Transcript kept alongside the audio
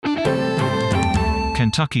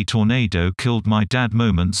Kentucky tornado killed my dad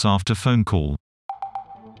moments after phone call.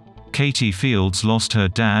 Katie Fields lost her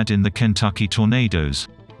dad in the Kentucky tornadoes.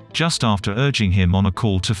 Just after urging him on a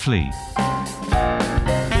call to flee.